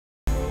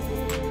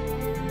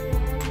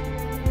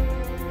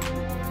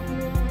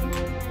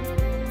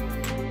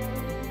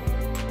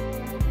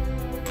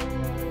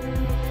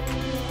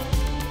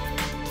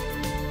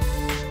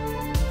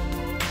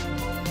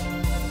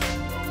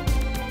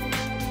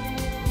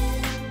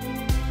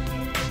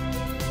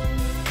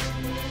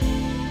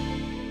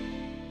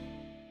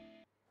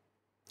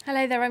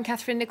Hello there, I'm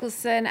Catherine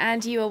Nicholson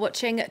and you are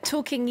watching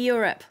Talking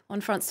Europe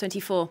on France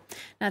 24.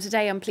 Now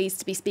today I'm pleased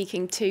to be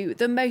speaking to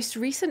the most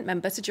recent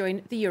member to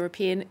join the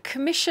European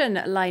Commission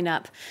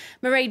lineup.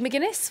 Mairead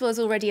McGuinness was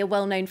already a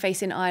well-known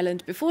face in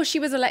Ireland before she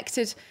was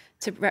elected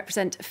to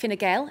represent Fine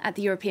Gael at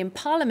the European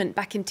Parliament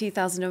back in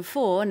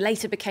 2004 and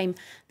later became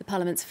the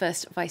Parliament's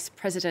first Vice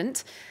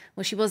President.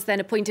 Well, she was then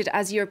appointed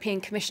as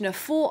European Commissioner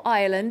for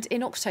Ireland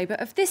in October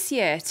of this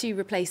year to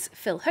replace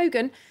Phil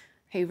Hogan,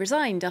 who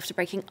resigned after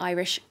breaking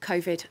Irish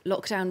COVID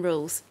lockdown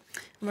rules.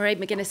 Mairead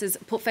McGuinness's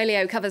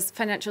portfolio covers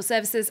financial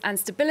services and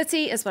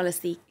stability, as well as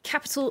the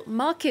Capital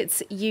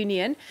Markets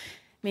Union,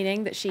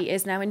 meaning that she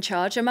is now in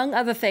charge, among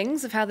other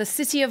things, of how the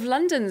City of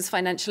London's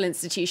financial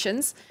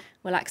institutions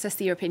will access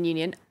the European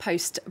Union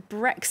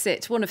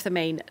post-Brexit, one of the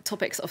main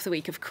topics of the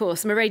week, of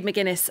course. Mairead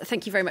McGuinness,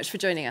 thank you very much for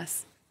joining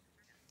us.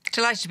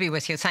 Delighted to be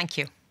with you. Thank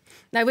you.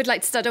 Now, I would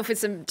like to start off with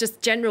some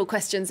just general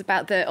questions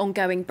about the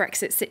ongoing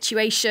Brexit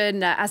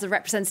situation as a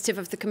representative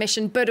of the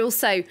Commission, but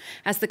also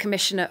as the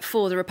Commissioner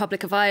for the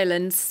Republic of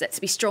Ireland, set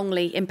to be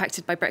strongly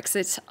impacted by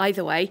Brexit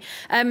either way.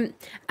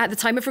 At the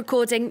time of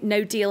recording,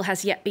 no deal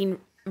has yet been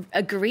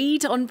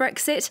agreed on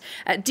Brexit.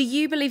 Do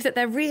you believe that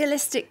there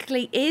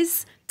realistically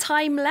is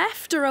time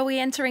left, or are we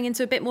entering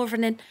into a bit more of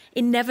an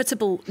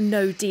inevitable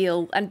no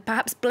deal and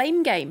perhaps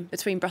blame game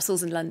between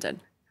Brussels and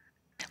London?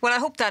 Well, I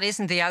hope that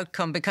isn't the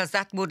outcome, because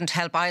that wouldn't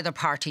help either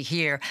party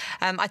here.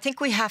 I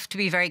think we have to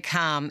be very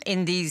calm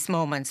in these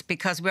moments,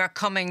 because we are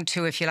coming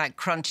to, if you like,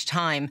 crunch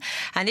time.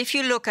 And if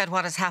you look at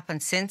what has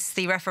happened since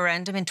the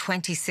referendum in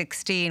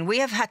 2016, we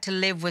have had to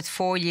live with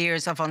 4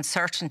 years of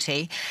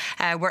uncertainty.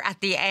 We're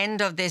at the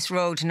end of this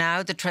road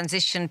now. The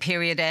transition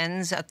period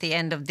ends at the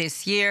end of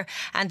this year,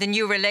 and the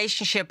new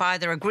relationship,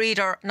 either agreed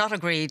or not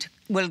agreed,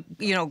 will,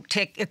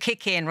 take a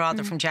kick in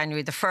rather from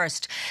January the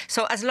 1st.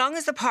 So as long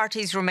as the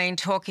parties remain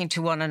talking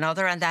to one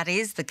another, and that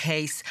is the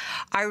case,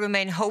 I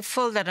remain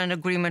hopeful that an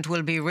agreement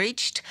will be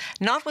reached,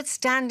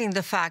 notwithstanding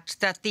the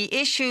fact that the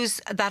issues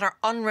that are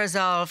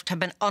unresolved have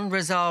been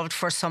unresolved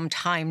for some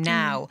time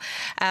now.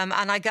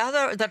 And I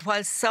gather that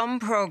while some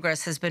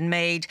progress has been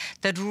made,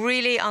 that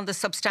really on the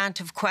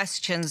substantive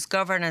questions,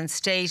 governance,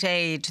 state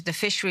aid, the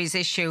fisheries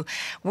issue,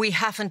 we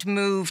haven't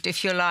moved,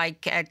 if you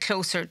like,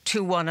 closer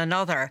to one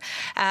another.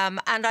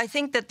 And I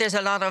think that there's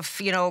a lot of,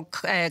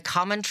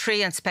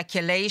 commentary and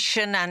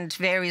speculation and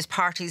various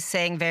parties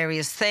saying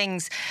various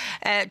things.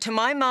 To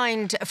my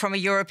mind, from a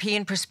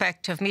European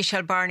perspective,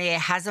 Michel Barnier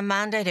has a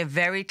mandate, a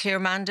very clear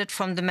mandate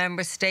from the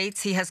member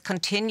states. He has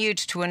continued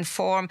to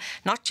inform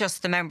not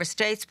just the member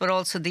states, but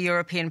also the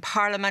European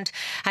Parliament,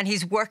 and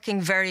he's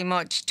working very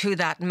much to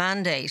that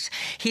mandate.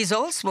 He's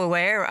also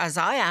aware, as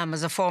I am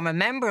as a former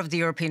member of the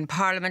European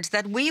Parliament,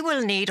 that we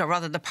will need, or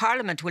rather the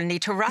Parliament will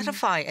need, to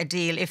ratify a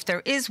deal if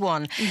there is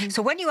one.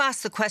 So when you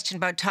ask the question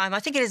about time, I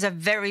think it is a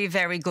very,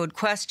 very good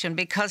question,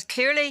 because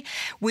clearly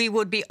we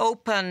would be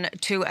open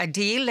to a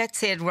deal. Let's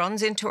say it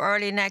runs into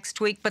early next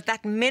week, but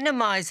that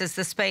minimises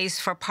the space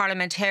for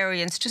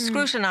parliamentarians to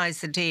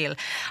scrutinise the deal.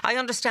 I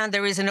understand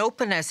there is an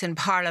openness in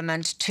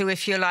Parliament to,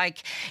 if you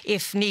like,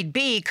 if need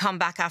be, come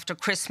back after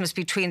Christmas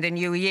between the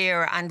new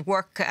year and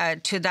work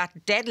to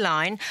that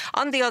deadline.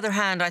 On the other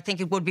hand, I think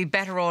it would be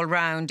better all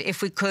round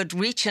if we could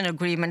reach an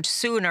agreement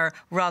sooner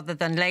rather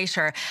than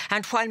later.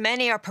 And while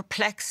many are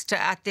perplexed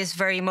at this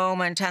very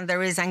moment, and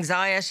there is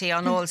anxiety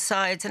on all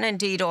sides and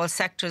indeed all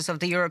sectors of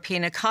the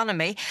European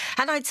economy,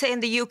 and I'd say in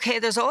the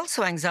UK there's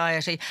also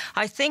anxiety,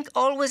 I think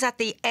always at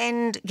the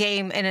end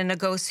game in a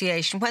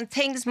negotiation, when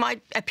things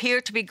might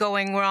appear to be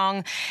going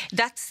wrong,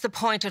 that's the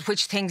point at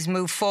which things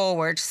move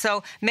forward.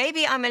 So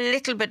maybe I'm a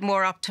little bit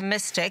more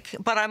optimistic,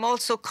 but I'm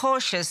also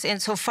cautious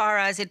insofar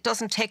as it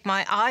doesn't take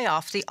my eye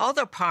off the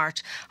other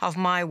part of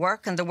my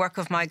work and the work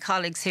of my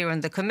colleagues here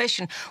in the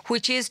Commission,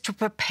 which is to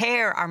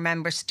prepare our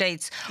member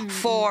states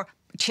for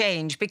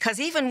change, because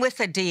even with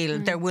a deal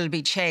there will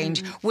be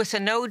change. With a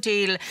no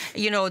deal,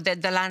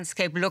 the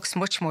landscape looks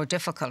much more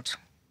difficult.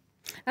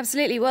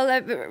 Absolutely.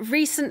 Well,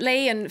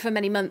 recently, and for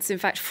many months, in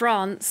fact,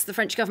 the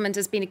French government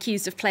has been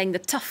accused of playing the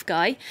tough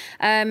guy.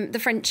 The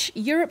French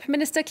Europe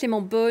Minister,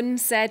 Clément Beaune,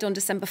 said on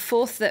December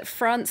 4th that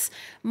France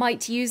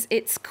might use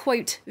its,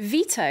 quote,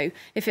 veto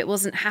if it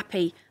wasn't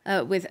happy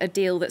with a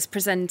deal that's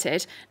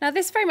presented. Now,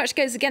 this very much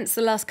goes against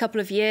the last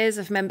couple of years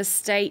of member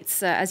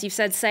states, as you've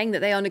said, saying that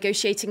they are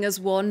negotiating as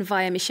one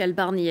via Michel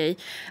Barnier.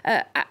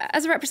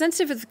 As a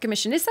representative of the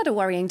Commission, is that a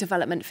worrying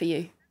development for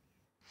you?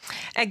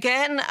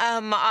 Again,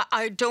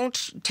 I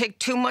don't take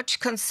too much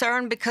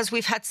concern, because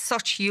we've had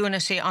such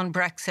unity on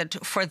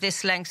Brexit for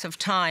this length of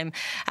time,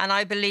 and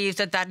I believe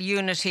that that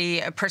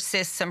unity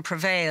persists and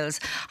prevails.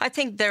 I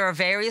think there are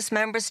various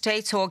member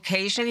states who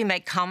occasionally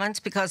make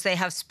comments because they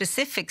have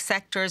specific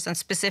sectors and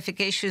specific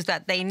issues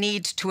that they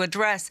need to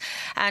address,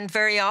 and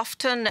very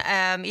often,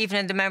 even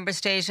in the member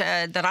state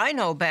that I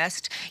know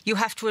best, you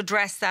have to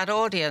address that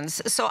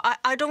audience. So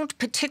I don't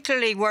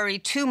particularly worry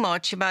too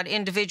much about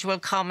individual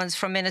comments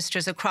from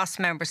ministers across across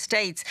member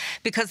states,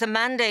 because the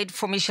mandate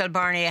for Michel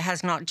Barnier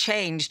has not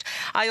changed.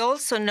 I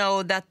also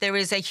know that there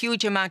is a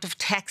huge amount of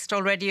text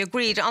already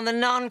agreed on the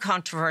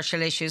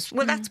non-controversial issues.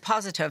 Well, that's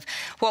positive.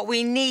 What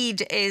we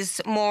need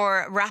is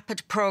more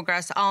rapid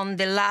progress on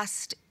the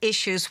last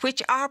issues,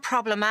 which are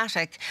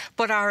problematic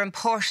but are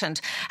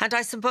important. And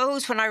I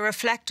suppose when I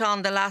reflect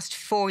on the last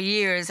 4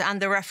 years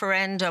and the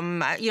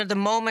referendum, the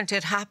moment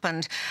it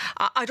happened,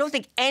 I don't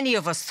think any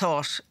of us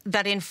thought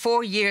that in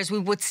 4 years we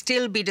would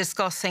still be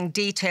discussing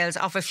details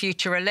of a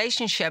future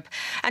relationship.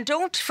 And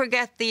don't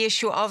forget the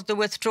issue of the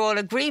withdrawal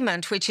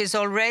agreement, which is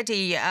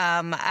already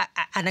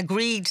an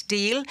agreed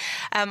deal.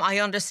 I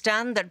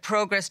understand that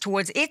progress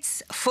towards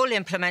its full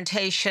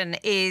implementation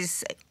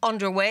is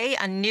underway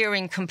and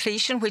nearing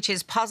completion, which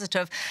is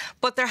positive,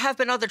 but there have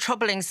been other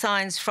troubling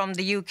signs from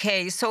the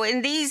UK. So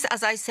in these,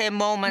 as I say,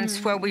 moments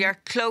where we are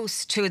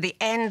close to the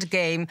end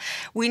game,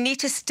 we need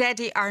to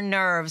steady our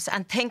nerves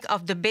and think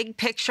of the big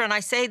picture. And I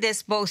say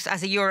this both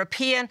as a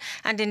European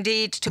and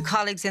indeed to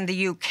colleagues in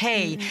the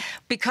UK,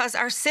 because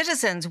our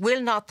citizens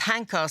will not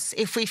thank us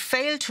if we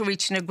fail to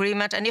reach an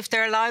agreement and if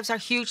their lives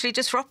are hugely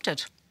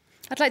disrupted.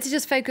 I'd like to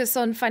just focus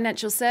on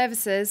financial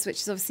services, which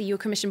is obviously your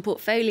Commission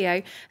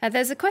portfolio.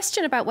 There's a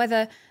question about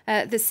whether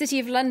the City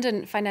of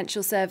London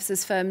financial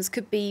services firms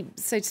could be,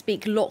 so to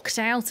speak, locked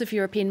out of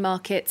European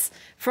markets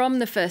from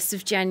the 1st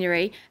of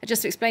January.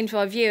 Just to explain to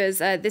our viewers,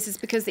 this is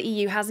because the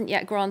EU hasn't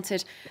yet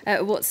granted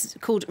what's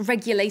called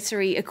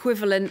regulatory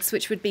equivalence,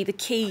 which would be the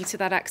key to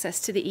that access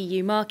to the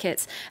EU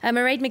markets.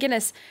 Mairead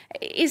McGuinness,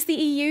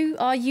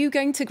 are you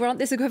going to grant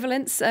this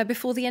equivalence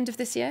before the end of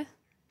this year?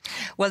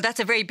 Well,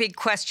 that's a very big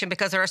question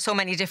because there are so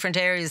many different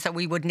areas that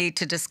we would need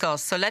to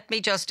discuss. So let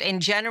me just, in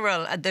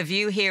general, the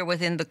view here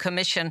within the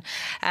Commission,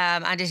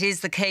 and it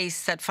is the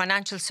case that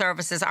financial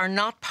services are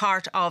not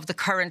part of the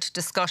current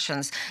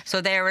discussions.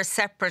 So they are a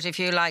separate, if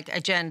you like,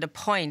 agenda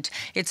point.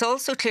 It's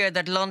also clear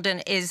that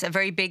London is a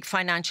very big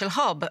financial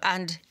hub,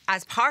 and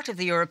as part of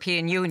the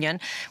European Union,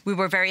 we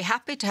were very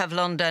happy to have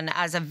London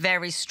as a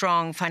very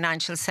strong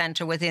financial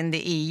centre within the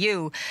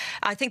EU.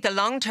 I think the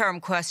long-term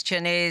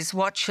question is,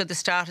 what should the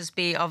status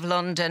be of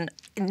London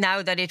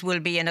now that it will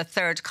be in a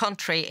third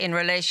country in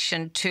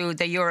relation to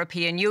the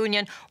European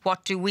Union?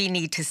 What do we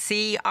need to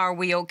see? Are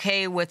we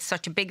OK with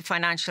such a big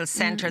financial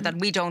centre that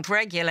we don't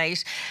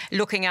regulate,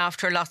 looking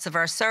after lots of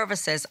our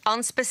services?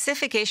 On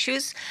specific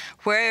issues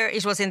where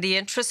it was in the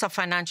interest of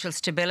financial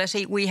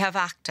stability, we have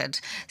acted.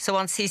 So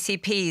on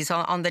CCPs,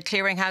 on the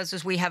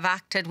clearinghouses, we have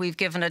acted. We've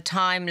given a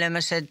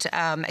time-limited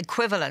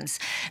equivalence.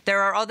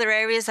 There are other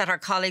areas that our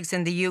colleagues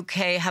in the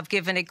UK have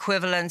given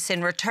equivalence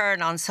in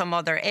return on some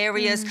other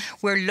areas.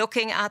 We're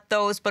looking at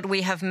those, but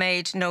we have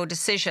made no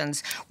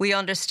decisions. We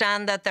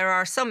understand that there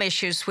are some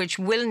issues which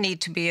will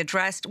need to be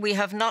addressed. We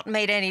have not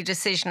made any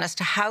decision as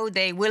to how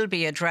they will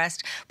be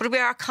addressed, but we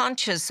are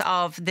conscious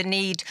of the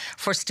need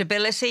for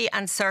stability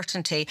and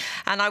certainty.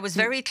 And I was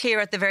very clear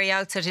at the very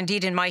outset,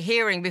 indeed in my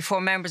hearing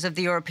before members of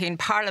the European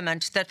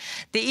Parliament, that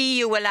the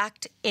EU will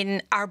act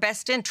in our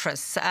best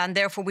interests, and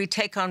therefore we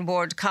take on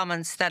board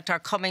comments that are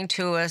coming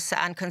to us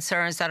and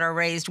concerns that are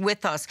raised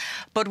with us.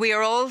 But we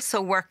are also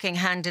working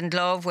hand in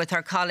glove with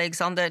our colleagues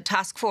on the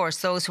task force,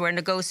 those who are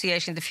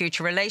negotiating the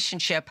future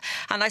relationship.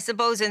 And I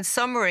suppose in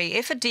summary,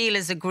 if a deal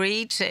is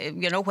agreed,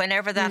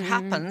 whenever that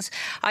happens,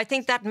 I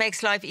think that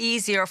makes life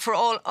easier for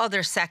all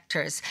other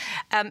sectors.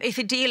 If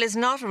a deal is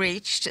not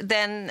reached,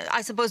 then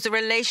I suppose the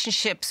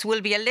relationships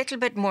will be a little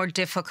bit more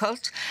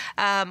difficult.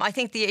 I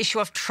think the issue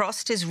of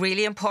trust is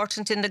really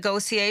important in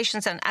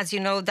negotiations, and as you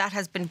know, that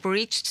has been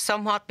breached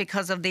somewhat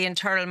because of the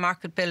internal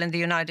market bill in the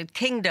United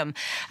Kingdom.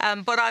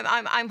 But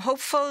I'm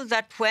hopeful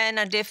that when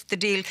and if the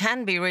deal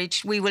can be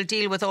reached, we will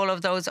deal with all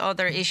of those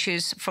other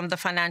issues from the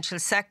financial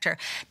sector.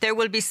 There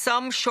will be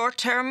some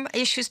short-term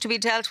issues to be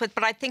dealt with,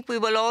 but I think we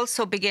will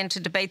also begin to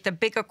debate the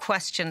bigger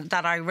question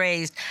that I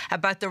raised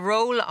about the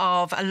role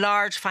of a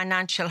large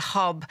financial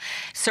hub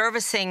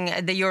servicing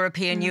the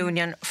European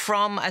Union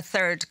from a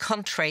third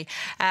country.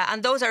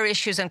 And those are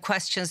issues and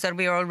questions that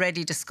we are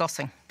already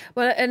discussing.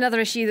 Well,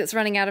 another issue that's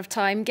running out of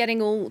time,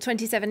 getting all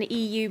 27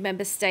 EU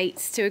member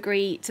states to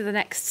agree to the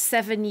next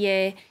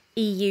 7-year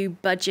EU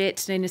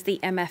budget, known as the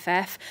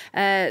MFF.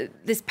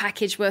 This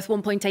package worth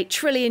 1.8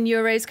 trillion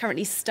euros,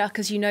 currently stuck,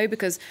 as you know,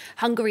 because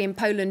Hungary and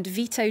Poland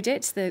vetoed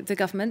it, the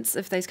governments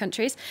of those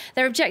countries.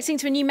 They're objecting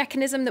to a new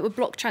mechanism that would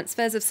block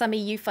transfers of some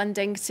EU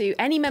funding to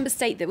any member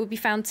state that would be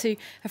found to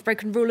have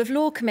broken rule of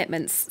law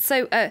commitments.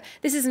 So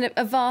this is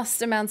a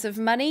vast amount of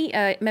money.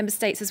 Member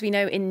states, as we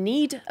know, in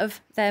need of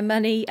their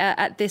money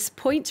at this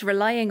point,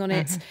 relying on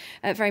it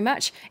very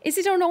much. Is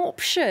it an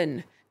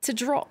option to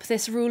drop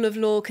this rule of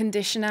law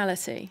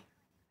conditionality?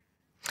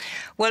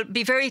 Well,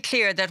 be very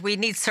clear that we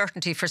need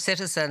certainty for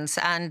citizens,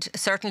 and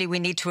certainly we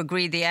need to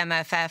agree the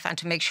MFF and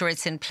to make sure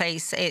it's in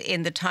place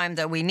in the time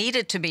that we need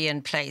it to be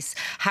in place.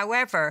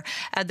 However,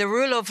 the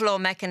rule of law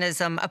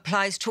mechanism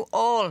applies to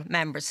all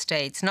member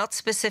states, not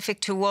specific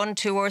to 1,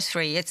 2 or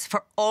 3. It's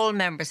for all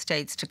member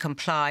states to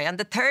comply. And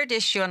the third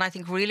issue, and I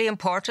think really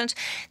important,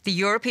 the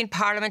European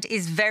Parliament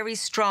is very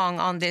strong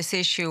on this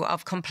issue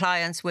of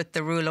compliance with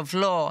the rule of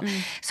law.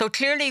 So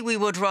clearly we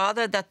would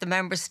rather that the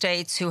member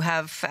states who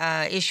have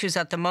issues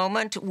at the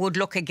moment would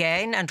look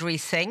again and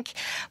rethink.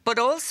 But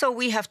also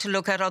we have to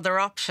look at other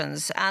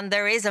options. And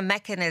there is a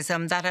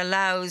mechanism that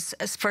allows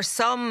for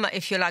some,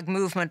 if you like,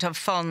 movement of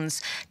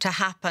funds to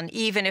happen,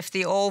 even if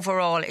the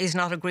overall is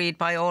not agreed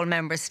by all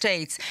member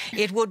states.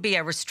 It would be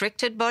a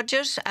restricted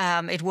budget.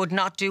 It would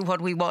not do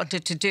what we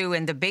wanted to do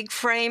in the big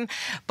frame.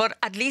 But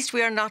at least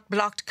we are not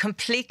blocked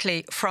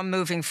completely from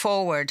moving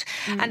forward.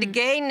 And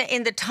again,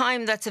 in the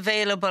time that's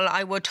available,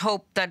 I would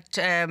hope that,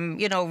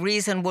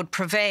 reason would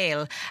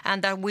prevail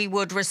and that we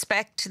would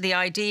respect the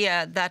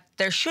idea that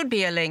there should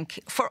be a link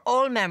for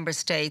all member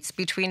states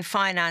between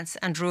finance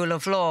and rule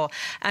of law,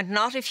 and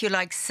not, if you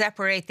like,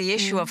 separate the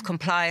issue of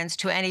compliance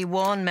to any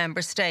one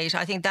member state.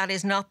 I think that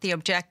is not the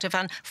objective.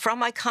 And from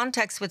my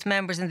contacts with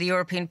members in the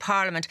European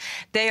Parliament,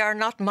 they are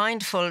not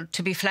mindful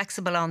to be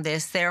flexible on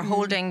this. They are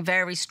holding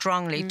very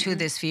strongly to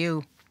this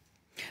view.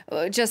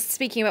 Just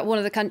speaking about one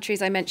of the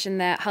countries I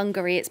mentioned there,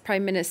 Hungary, its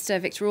Prime Minister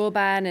Viktor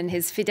Orban and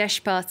his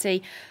Fidesz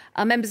party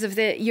are members of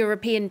the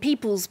European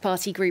People's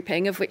Party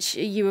grouping, of which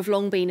you have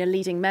long been a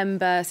leading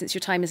member since your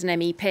time as an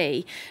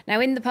MEP. Now,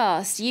 in the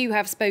past, you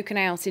have spoken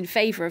out in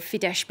favour of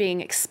Fidesz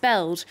being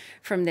expelled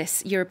from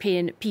this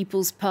European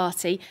People's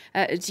Party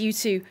due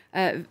to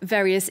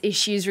various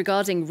issues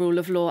regarding rule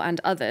of law and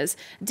others.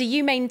 Do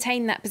you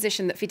maintain that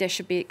position that Fidesz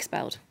should be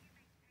expelled?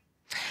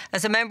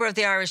 As a member of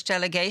the Irish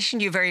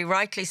delegation, you very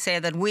rightly say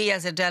that we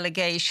as a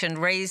delegation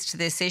raised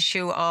this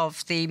issue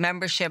of the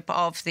membership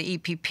of the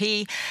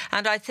EPP.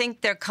 And I think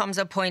there comes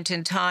a point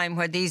in time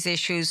where these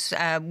issues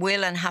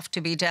will and have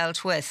to be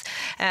dealt with.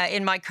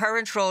 In my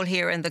current role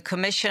here in the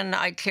Commission,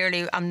 I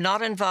clearly am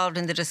not involved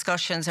in the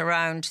discussions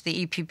around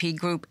the EPP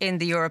group in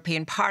the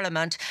European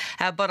Parliament.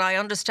 But I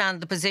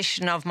understand the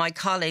position of my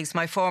colleagues,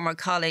 my former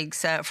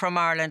colleagues from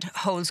Ireland,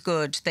 holds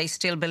good. They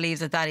still believe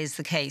that that is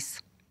the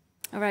case.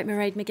 All right,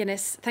 Mairead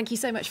McGuinness, thank you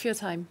so much for your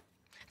time.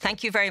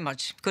 Thank you very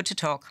much. Good to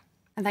talk.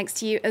 And thanks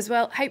to you as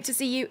well. Hope to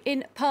see you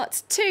in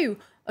part 2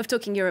 of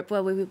Talking Europe,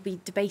 where we will be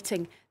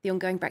debating the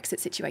ongoing Brexit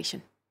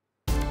situation.